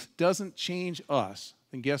truth doesn't change us,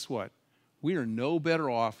 then guess what? We are no better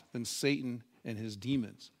off than Satan and his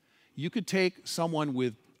demons. You could take someone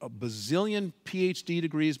with a bazillion PhD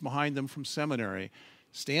degrees behind them from seminary,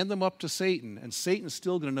 stand them up to Satan, and Satan's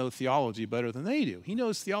still going to know theology better than they do. He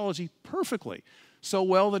knows theology perfectly, so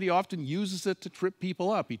well that he often uses it to trip people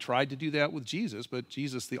up. He tried to do that with Jesus, but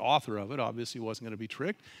Jesus, the author of it, obviously wasn't going to be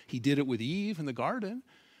tricked. He did it with Eve in the garden.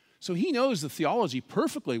 So he knows the theology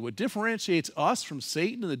perfectly. What differentiates us from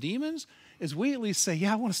Satan and the demons is we at least say,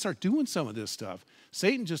 yeah, I want to start doing some of this stuff.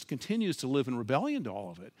 Satan just continues to live in rebellion to all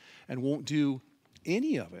of it and won't do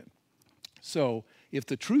any of it. So if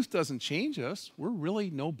the truth doesn't change us, we're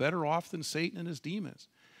really no better off than Satan and his demons.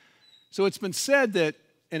 So it's been said that,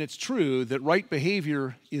 and it's true, that right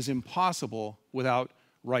behavior is impossible without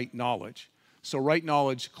right knowledge. So right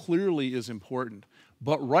knowledge clearly is important.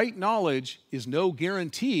 But right knowledge is no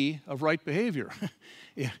guarantee of right behavior.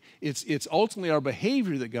 It's ultimately our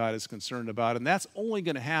behavior that God is concerned about, and that's only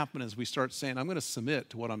going to happen as we start saying, I'm going to submit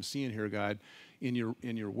to what I'm seeing here, God, in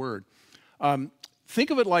your word. Think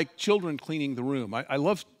of it like children cleaning the room. I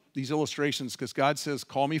love these illustrations because God says,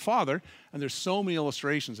 call me Father, and there's so many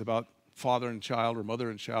illustrations about father and child or mother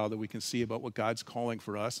and child that we can see about what God's calling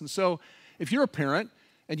for us. And so if you're a parent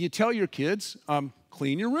and you tell your kids,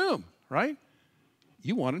 clean your room, right?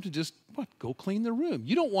 You want them to just, go clean their room.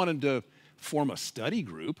 You don't want them to form a study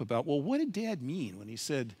group about, well, what did Dad mean when he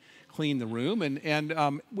said clean the room?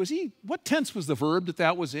 And what tense was the verb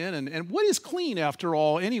that was in? And what is clean after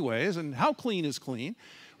all anyways? And how clean is clean?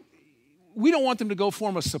 We don't want them to go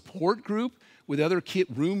form a support group with other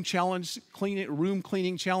room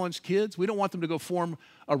cleaning challenged kids. We don't want them to go form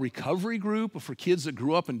a recovery group for kids that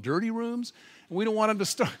grew up in dirty rooms. And we don't want them to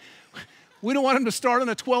start on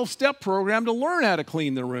a 12-step program to learn how to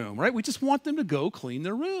clean their room, right? We just want them to go clean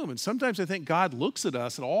their room. And sometimes I think God looks at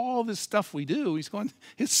us and all this stuff we do, he's going,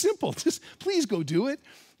 it's simple. Just please go do it.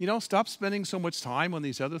 Stop spending so much time on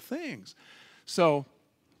these other things. So,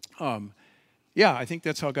 I think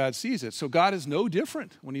that's how God sees it. So God is no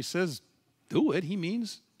different. When he says do it, he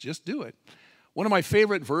means just do it. One of my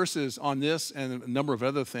favorite verses on this and a number of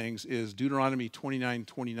other things is Deuteronomy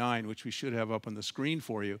 29:29, which we should have up on the screen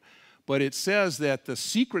for you. But it says that the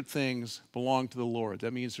secret things belong to the Lord.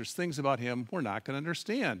 That means there's things about him we're not going to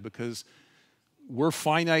understand because we're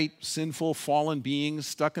finite, sinful, fallen beings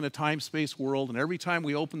stuck in a time-space world. And every time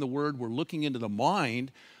we open the Word, we're looking into the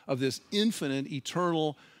mind of this infinite,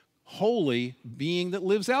 eternal, holy being that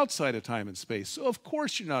lives outside of time and space. So of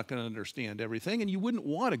course you're not going to understand everything, and you wouldn't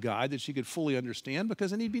want a God that you could fully understand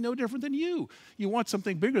because then he'd be no different than you. You want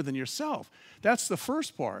something bigger than yourself. That's the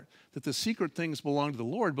first part, that the secret things belong to the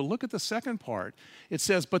Lord. But look at the second part. It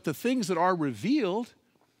says, but the things that are revealed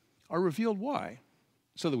why?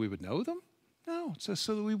 So that we would know them? No, it says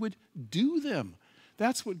so that we would do them.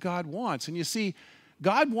 That's what God wants. And you see,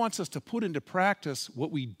 God wants us to put into practice what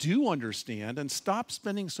we do understand and stop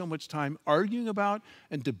spending so much time arguing about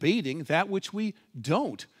and debating that which we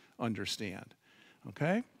don't understand.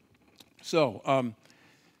 Okay? So,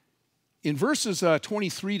 in verses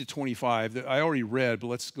 23 to 25, that I already read, but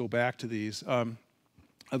let's go back to these, of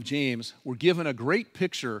James, we're given a great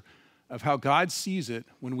picture of how God sees it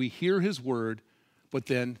when we hear his word, but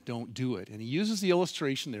then don't do it. And he uses the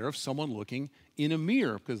illustration there of someone looking in a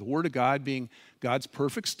mirror, because the Word of God being God's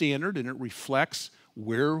perfect standard, and it reflects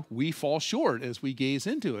where we fall short as we gaze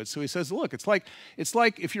into it. So he says, look, it's like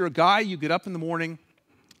if you're a guy, you get up in the morning,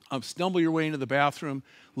 stumble your way into the bathroom,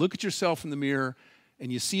 look at yourself in the mirror,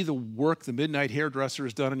 and you see the work the midnight hairdresser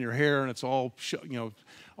has done on your hair, and it's all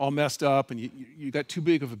all messed up, and you got too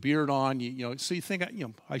big of a beard on. So you think,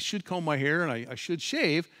 I should comb my hair and I should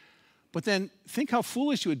shave, but then think how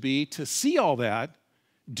foolish it would be to see all that,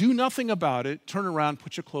 do nothing about it, turn around,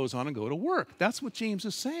 put your clothes on, and go to work. That's what James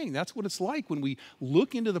is saying. That's what it's like when we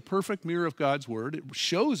look into the perfect mirror of God's Word. It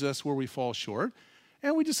shows us where we fall short,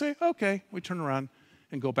 and we just say, okay, we turn around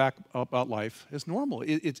and go back about life as normal.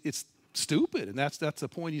 It's stupid, and that's the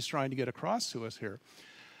point he's trying to get across to us here.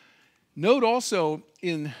 Note also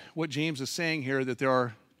in what James is saying here that there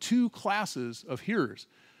are two classes of hearers.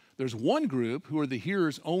 There's one group who are the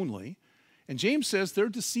hearers only, and James says they're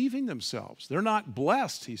deceiving themselves. They're not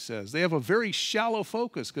blessed, he says. They have a very shallow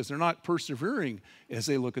focus because they're not persevering as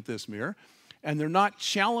they look at this mirror. And they're not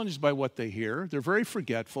challenged by what they hear. They're very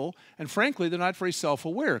forgetful. And frankly, they're not very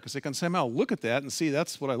self-aware because they can somehow look at that and see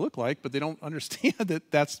that's what I look like, but they don't understand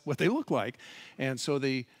that that's what they look like. And so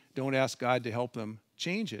they don't ask God to help them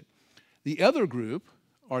change it. The other group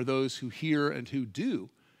are those who hear and who do.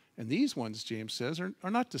 And these ones, James says,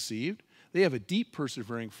 are not deceived. They have a deep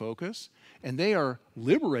persevering focus, and they are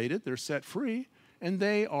liberated, they're set free, and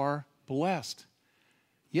they are blessed.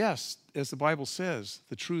 Yes, as the Bible says,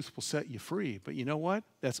 the truth will set you free. But you know what?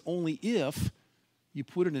 That's only if you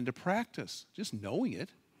put it into practice. Just knowing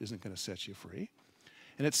it isn't going to set you free.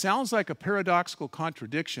 And it sounds like a paradoxical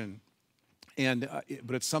contradiction,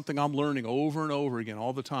 but it's something I'm learning over and over again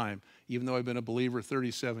all the time, even though I've been a believer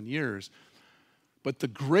 37 years. But the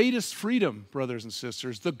greatest freedom, brothers and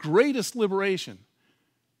sisters, the greatest liberation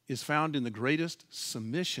is found in the greatest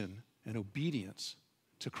submission and obedience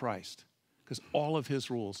to Christ. Because all of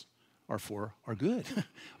his rules are good.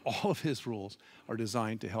 All of his rules are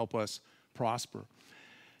designed to help us prosper.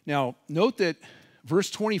 Now, note that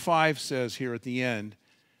verse 25 says here at the end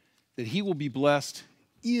that he will be blessed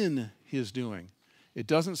in his doing. It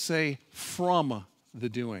doesn't say from the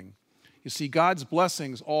doing. You see, God's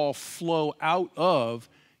blessings all flow out of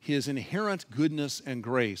his inherent goodness and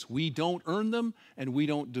grace. We don't earn them and we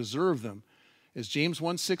don't deserve them. As James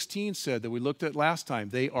 1:16 said that we looked at last time,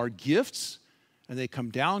 they are gifts and they come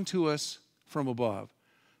down to us from above.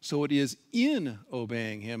 So it is in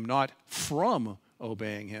obeying him, not from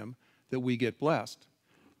obeying him, that we get blessed.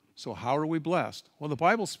 So how are we blessed? Well, the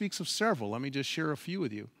Bible speaks of several. Let me just share a few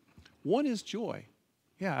with you. One is joy.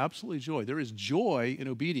 Yeah, absolutely joy. There is joy in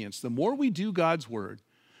obedience. The more we do God's word,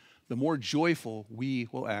 the more joyful we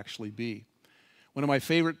will actually be. One of my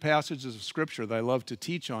favorite passages of Scripture that I love to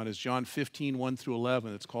teach on is John 15, 1 through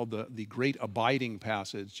 11. It's called the Great Abiding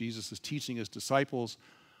passage. Jesus is teaching his disciples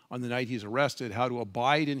on the night he's arrested how to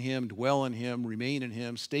abide in him, dwell in him, remain in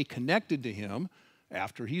him, stay connected to him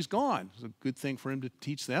after he's gone. It's a good thing for him to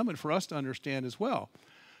teach them and for us to understand as well.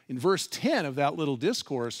 In verse 10 of that little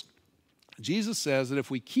discourse, Jesus says that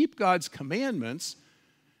if we keep God's commandments,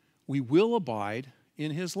 we will abide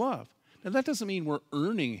in his love. Now, that doesn't mean we're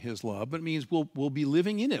earning his love, but it means we'll be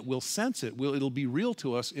living in it. We'll sense it. It'll be real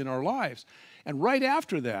to us in our lives. And right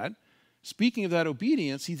after that, speaking of that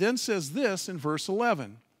obedience, he then says this in verse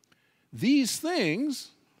 11. These things,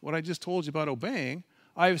 what I just told you about obeying,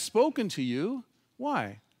 I have spoken to you.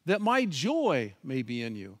 Why? That my joy may be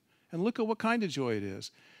in you. And look at what kind of joy it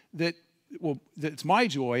is. That it's my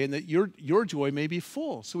joy and that your joy may be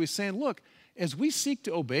full. So he's saying, look, as we seek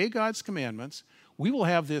to obey God's commandments, we will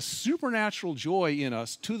have this supernatural joy in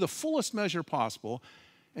us to the fullest measure possible.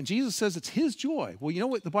 And Jesus says it's his joy. Well, you know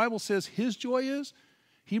what the Bible says his joy is?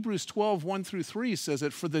 Hebrews 12, 1 through 3 says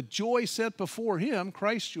that for the joy set before him,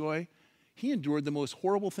 Christ's joy, he endured the most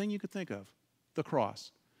horrible thing you could think of, the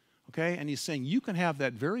cross. Okay? And he's saying you can have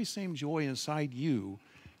that very same joy inside you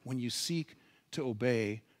when you seek to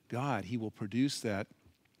obey God. He will produce that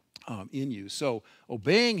in you. So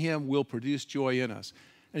obeying him will produce joy in us.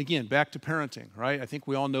 And again, back to parenting, right? I think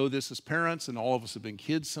we all know this as parents, and all of us have been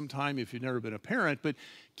kids sometime if you've never been a parent, but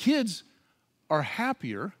kids are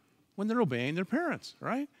happier when they're obeying their parents,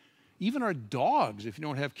 right? Even our dogs, if you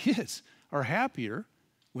don't have kids, are happier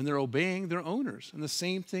when they're obeying their owners. And the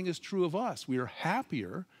same thing is true of us. We are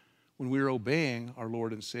happier when we are obeying our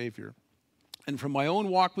Lord and Savior. And from my own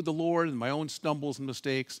walk with the Lord and my own stumbles and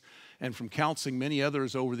mistakes, and from counseling many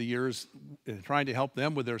others over the years, trying to help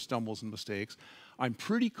them with their stumbles and mistakes, I'm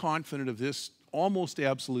pretty confident of this almost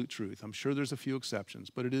absolute truth. I'm sure there's a few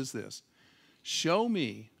exceptions, but it is this. Show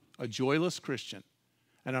me a joyless Christian,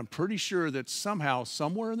 and I'm pretty sure that somehow,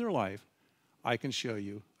 somewhere in their life, I can show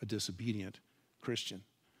you a disobedient Christian,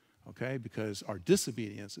 okay? Because our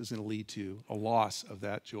disobedience is going to lead to a loss of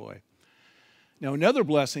that joy. Now, another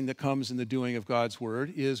blessing that comes in the doing of God's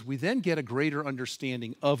word is we then get a greater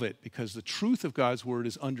understanding of it because the truth of God's word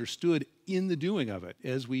is understood in the doing of it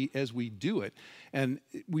as we do it. And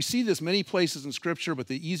we see this many places in Scripture, but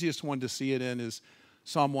the easiest one to see it in is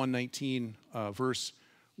Psalm 119, verse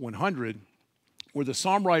 100, where the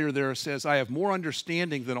psalm writer there says, I have more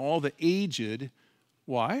understanding than all the aged.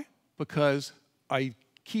 Why? Because I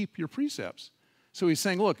keep your precepts. So he's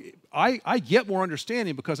saying, look, I get more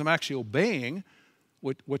understanding because I'm actually obeying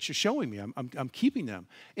what you're showing me. I'm keeping them.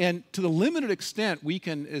 And to the limited extent we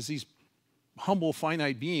can, as these humble,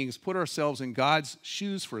 finite beings, put ourselves in God's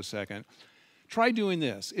shoes for a second. Try doing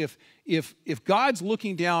this. If God's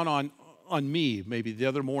looking down on me, maybe the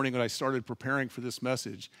other morning when I started preparing for this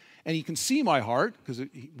message, and he can see my heart, because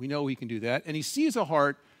we know he can do that, and he sees a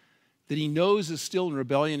heart that he knows is still in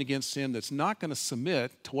rebellion against him, that's not going to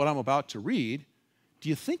submit to what I'm about to read, do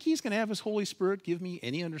you think he's going to have his Holy Spirit give me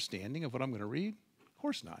any understanding of what I'm going to read? Of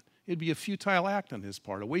course not. It'd be a futile act on his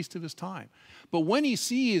part, a waste of his time. But when he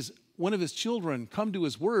sees one of his children come to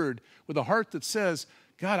his word with a heart that says,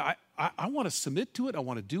 God, I want to submit to it, I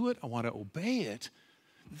want to do it, I want to obey it,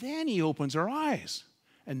 then he opens our eyes.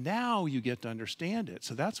 And now you get to understand it.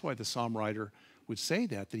 So that's why the psalm writer would say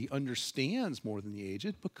that he understands more than the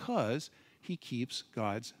aged because he keeps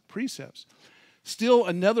God's precepts. Still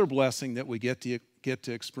another blessing that we get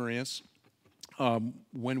to experience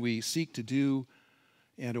when we seek to do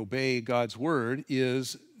and obey God's word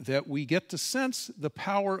is that we get to sense the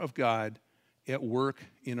power of God at work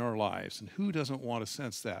in our lives. And who doesn't want to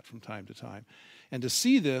sense that from time to time? And to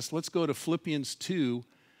see this, let's go to Philippians 2,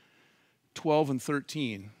 12 and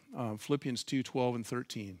 13. Philippians 2, 12 and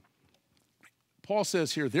 13. Paul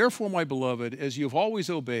says here, therefore, my beloved, as you have always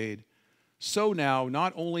obeyed, so now,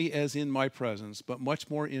 not only as in my presence, but much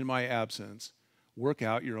more in my absence, work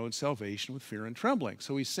out your own salvation with fear and trembling.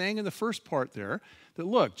 So he's saying in the first part there that,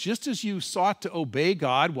 look, just as you sought to obey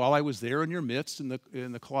God while I was there in your midst in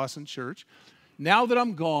the Colossian church, now that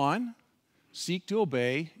I'm gone, seek to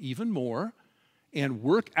obey even more. and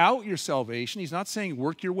work out your salvation. He's not saying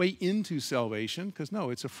work your way into salvation, because no,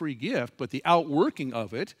 it's a free gift, but the outworking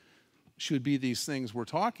of it should be these things we're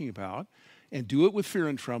talking about. And do it with fear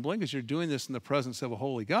and trembling, because you're doing this in the presence of a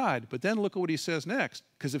holy God. But then look at what he says next,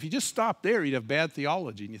 because if you just stop there, you'd have bad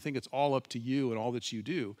theology, and you think it's all up to you and all that you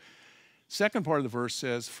do. Second part of the verse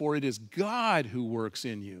says, for it is God who works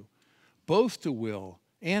in you, both to will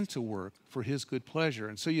and to work for his good pleasure.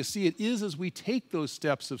 And so you see, it is as we take those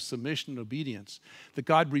steps of submission and obedience that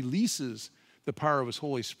God releases the power of his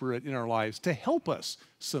Holy Spirit in our lives to help us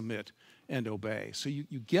submit and obey. So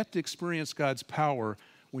you get to experience God's power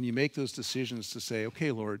when you make those decisions to say, okay,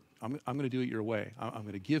 Lord, I'm going to do it your way. I'm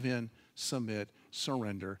going to give in, submit,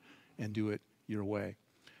 surrender, and do it your way.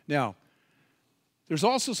 Now, there's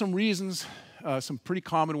also some reasons, some pretty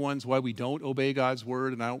common ones why we don't obey God's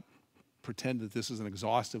word, and I don't pretend that this is an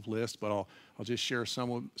exhaustive list, but I'll just share some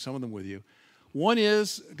of them with you. One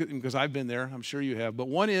is, because I've been there, I'm sure you have, but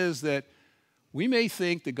one is that we may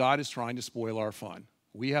think that God is trying to spoil our fun.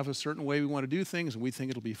 We have a certain way we want to do things, and we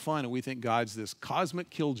think it'll be fun, and we think God's this cosmic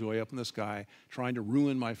killjoy up in the sky trying to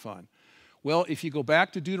ruin my fun. Well, if you go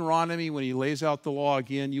back to Deuteronomy, when he lays out the law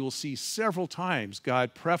again, you will see several times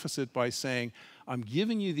God preface it by saying, I'm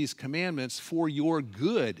giving you these commandments for your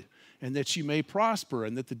good, and that you may prosper,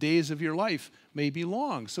 and that the days of your life may be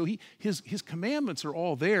long. So his commandments are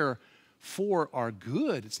all there for our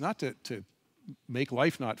good. It's not to make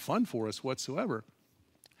life not fun for us whatsoever.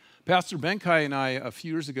 Pastor Benkai and I, a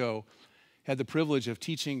few years ago, had the privilege of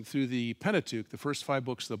teaching through the Pentateuch, the first 5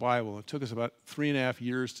 books of the Bible. It took us about 3.5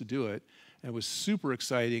 years to do it, and it was super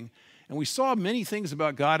exciting. And we saw many things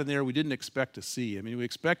about God in there we didn't expect to see. I mean, we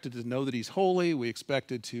expected to know that he's holy. We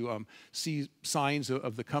expected to see signs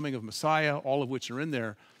of the coming of Messiah, all of which are in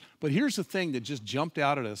there. But here's the thing that just jumped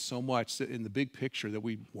out at us so much in the big picture that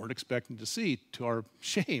we weren't expecting to see, to our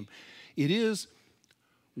shame. It is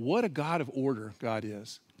what a God of order God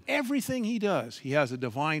is. Everything he does, he has a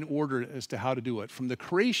divine order as to how to do it. From the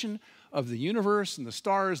creation of the universe and the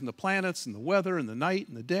stars and the planets and the weather and the night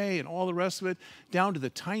and the day and all the rest of it, down to the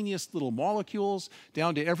tiniest little molecules,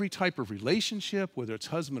 down to every type of relationship, whether it's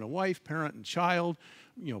husband and wife, parent and child,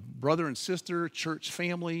 brother and sister, church,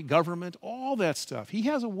 family, government, all that stuff. He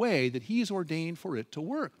has a way that he's ordained for it to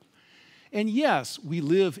work. And yes, we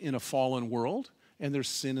live in a fallen world, and there's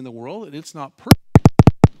sin in the world, and it's not perfect.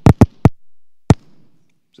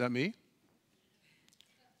 Is that me?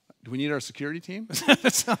 Do we need our security team?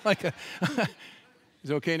 That sound like a... Is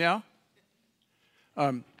it okay now?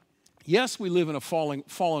 Yes, we live in a fallen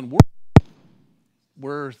world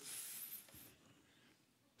where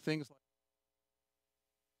things like...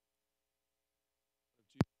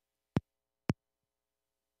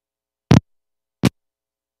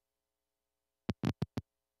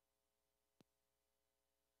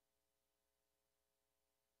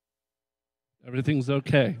 Everything's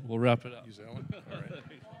okay. We'll wrap it up. Use that one? All right.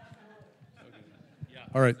 Okay. Yeah.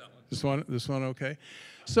 All right. This one okay?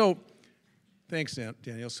 So, thanks,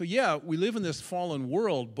 Daniel. So, yeah, we live in this fallen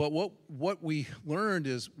world, but what we learned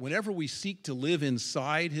is whenever we seek to live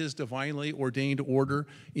inside his divinely ordained order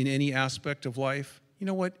in any aspect of life, you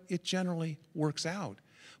know what? It generally works out.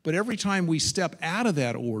 But every time we step out of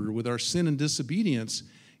that order with our sin and disobedience,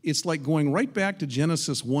 it's like going right back to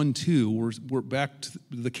Genesis 1:2. We're back to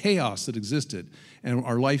the chaos that existed, and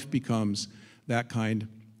our life becomes that kind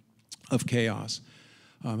of chaos.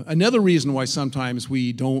 Another reason why sometimes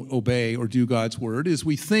we don't obey or do God's word is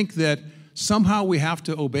we think that somehow we have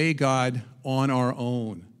to obey God on our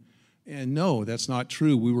own. And no, that's not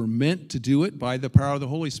true. We were meant to do it by the power of the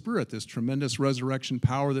Holy Spirit, this tremendous resurrection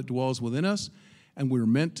power that dwells within us, and we were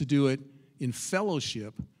meant to do it in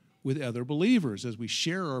fellowship with other believers as we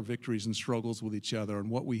share our victories and struggles with each other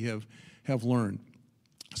and what we have learned.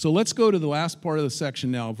 So let's go to the last part of the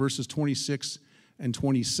section now, verses 26 and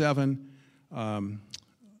 27.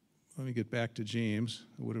 Let me get back to James.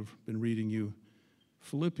 I would have been reading you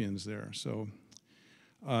Philippians there. So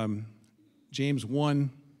James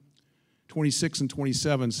 1, 26 and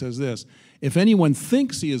 27 says this, if anyone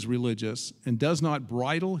thinks he is religious and does not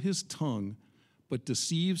bridle his tongue but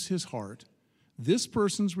deceives his heart, this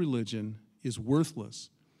person's religion is worthless.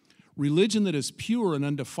 Religion that is pure and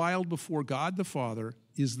undefiled before God the Father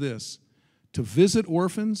is this, to visit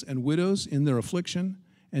orphans and widows in their affliction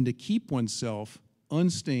and to keep oneself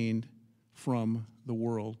unstained from the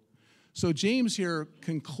world. So James here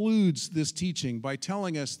concludes this teaching by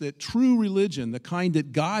telling us that true religion, the kind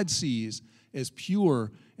that God sees as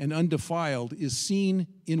pure and undefiled, is seen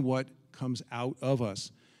in what comes out of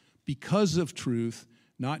us because of truth,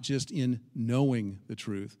 not just in knowing the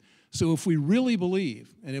truth. So if we really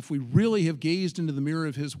believe, and if we really have gazed into the mirror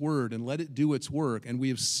of his word and let it do its work, and we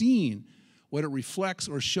have seen what it reflects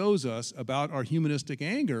or shows us about our humanistic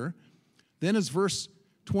anger, then as verse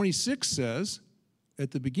 26 says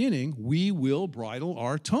at the beginning, we will bridle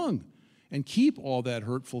our tongue and keep all that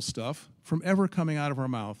hurtful stuff from ever coming out of our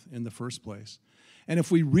mouth in the first place. And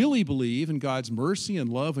if we really believe in God's mercy and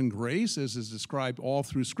love and grace, as is described all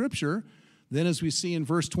through Scripture, then as we see in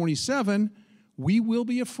verse 27, we will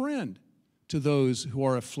be a friend to those who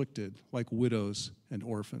are afflicted, like widows and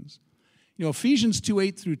orphans. You know, Ephesians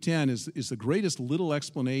 2:8 through 10 is the greatest little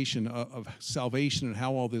explanation of salvation and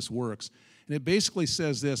how all this works. And it basically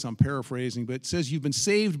says this, I'm paraphrasing, but it says you've been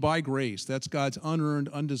saved by grace. That's God's unearned,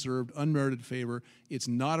 undeserved, unmerited favor. It's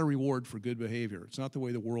not a reward for good behavior. It's not the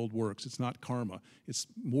way the world works. It's not karma. It's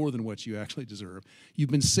more than what you actually deserve. You've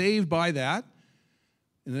been saved by that.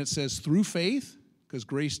 And then it says through faith, because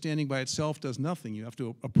grace standing by itself does nothing. You have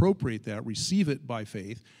to appropriate that, receive it by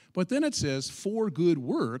faith. But then it says for good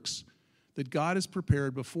works that God has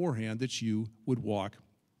prepared beforehand that you would walk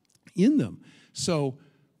in them. So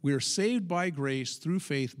we are saved by grace through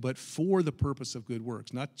faith, but for the purpose of good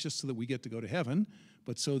works, not just so that we get to go to heaven,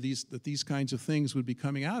 but so that these kinds of things would be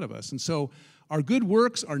coming out of us. And so our good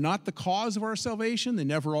works are not the cause of our salvation. They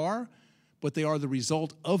never are, but they are the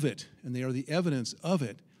result of it, and they are the evidence of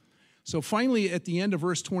it. So finally, at the end of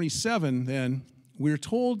verse 27, then, we're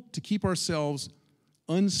told to keep ourselves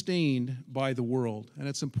unstained by the world. And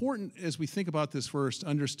it's important as we think about this verse to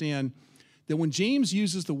understand that when James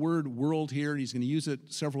uses the word world here, and he's going to use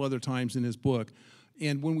it several other times in his book,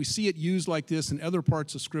 and when we see it used like this in other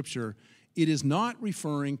parts of Scripture, it is not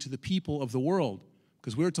referring to the people of the world,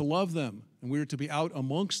 because we're to love them, and we're to be out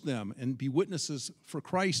amongst them and be witnesses for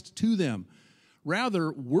Christ to them.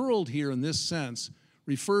 Rather, world here in this sense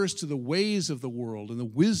refers to the ways of the world and the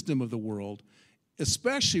wisdom of the world,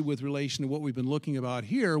 especially with relation to what we've been looking about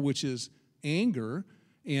here, which is anger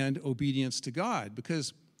and obedience to God.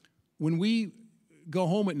 Because when we go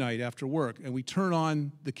home at night after work and we turn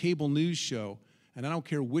on the cable news show, and I don't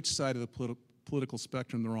care which side of the political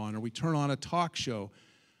spectrum they're on, or we turn on a talk show,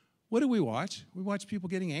 what do we watch? We watch people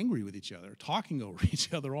getting angry with each other, talking over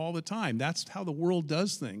each other all the time. That's how the world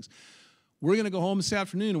does things. We're going to go home this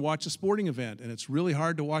afternoon and watch a sporting event, and it's really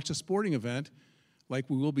hard to watch a sporting event like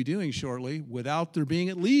we will be doing shortly without there being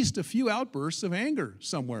at least a few outbursts of anger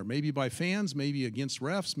somewhere, maybe by fans, maybe against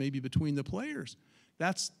refs, maybe between the players.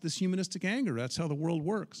 That's this humanistic anger. That's how the world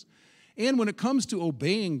works. And when it comes to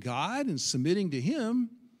obeying God and submitting to Him,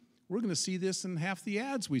 we're going to see this in half the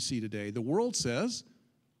ads we see today. The world says,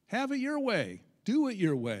 have it your way. Do it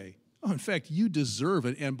your way. Oh, in fact, you deserve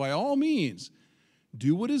it, and by all means,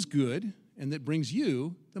 do what is good and that brings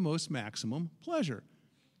you the most maximum pleasure.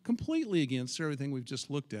 Completely against everything we've just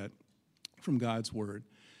looked at from God's Word.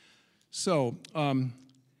 So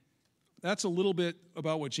that's a little bit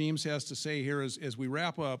about what James has to say here. As we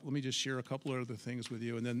wrap up, let me just share a couple of other things with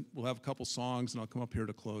you, and then we'll have a couple songs, and I'll come up here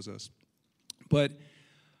to close us. But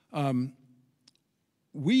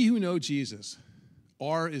we who know Jesus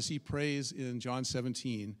are, as he prays in John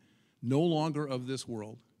 17, no longer of this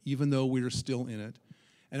world, even though we are still in it.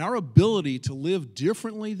 And our ability to live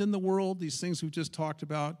differently than the world, these things we've just talked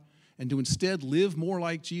about, and to instead live more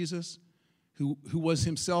like Jesus, who was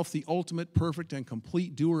himself the ultimate, perfect, and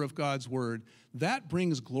complete doer of God's word, that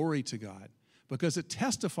brings glory to God because it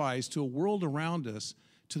testifies to a world around us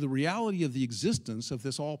to the reality of the existence of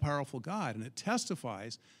this all-powerful God, and it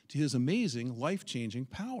testifies to his amazing, life-changing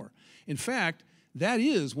power. In fact, that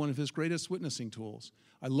is one of his greatest witnessing tools.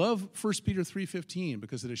 I love 1 Peter 3:15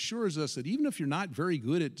 because it assures us that even if you're not very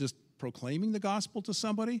good at just proclaiming the gospel to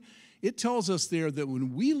somebody, it tells us there that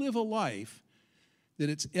when we live a life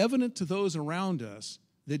that it's evident to those around us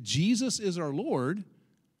that Jesus is our Lord,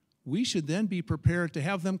 we should then be prepared to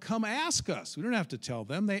have them come ask us. We don't have to tell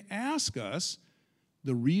them. They ask us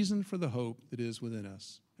the reason for the hope that is within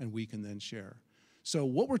us, and we can then share. So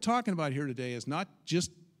what we're talking about here today is not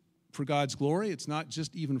just for God's glory, it's not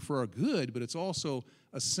just even for our good, but it's also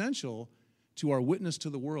essential to our witness to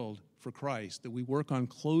the world for Christ, that we work on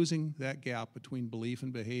closing that gap between belief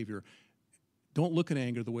and behavior. Don't look at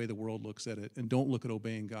anger the way the world looks at it, and don't look at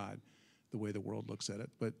obeying God the way the world looks at it,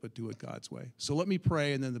 but do it God's way. So let me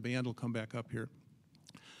pray, and then the band will come back up here.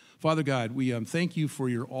 Father God, we thank you for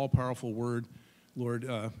your all-powerful word. Lord,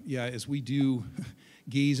 as we do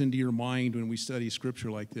gaze into your mind when we study Scripture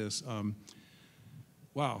like this,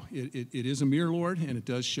 wow, it is a mirror, Lord, and it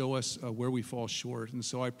does show us where we fall short. And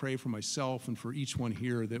so I pray for myself and for each one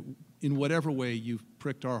here that in whatever way you've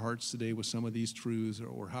pricked our hearts today with some of these truths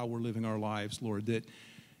or how we're living our lives, Lord, that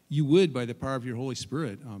you would, by the power of your Holy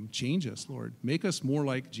Spirit, change us, Lord. Make us more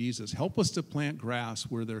like Jesus. Help us to plant grass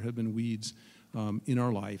where there have been weeds in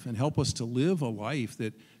our life, and help us to live a life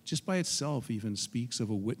that just by itself even speaks of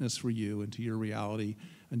a witness for you and to your reality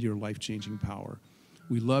and to your life-changing power.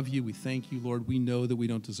 We love you. We thank you, Lord. We know that we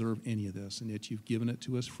don't deserve any of this, and yet you've given it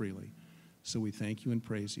to us freely. So we thank you and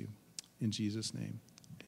praise you. In Jesus' name.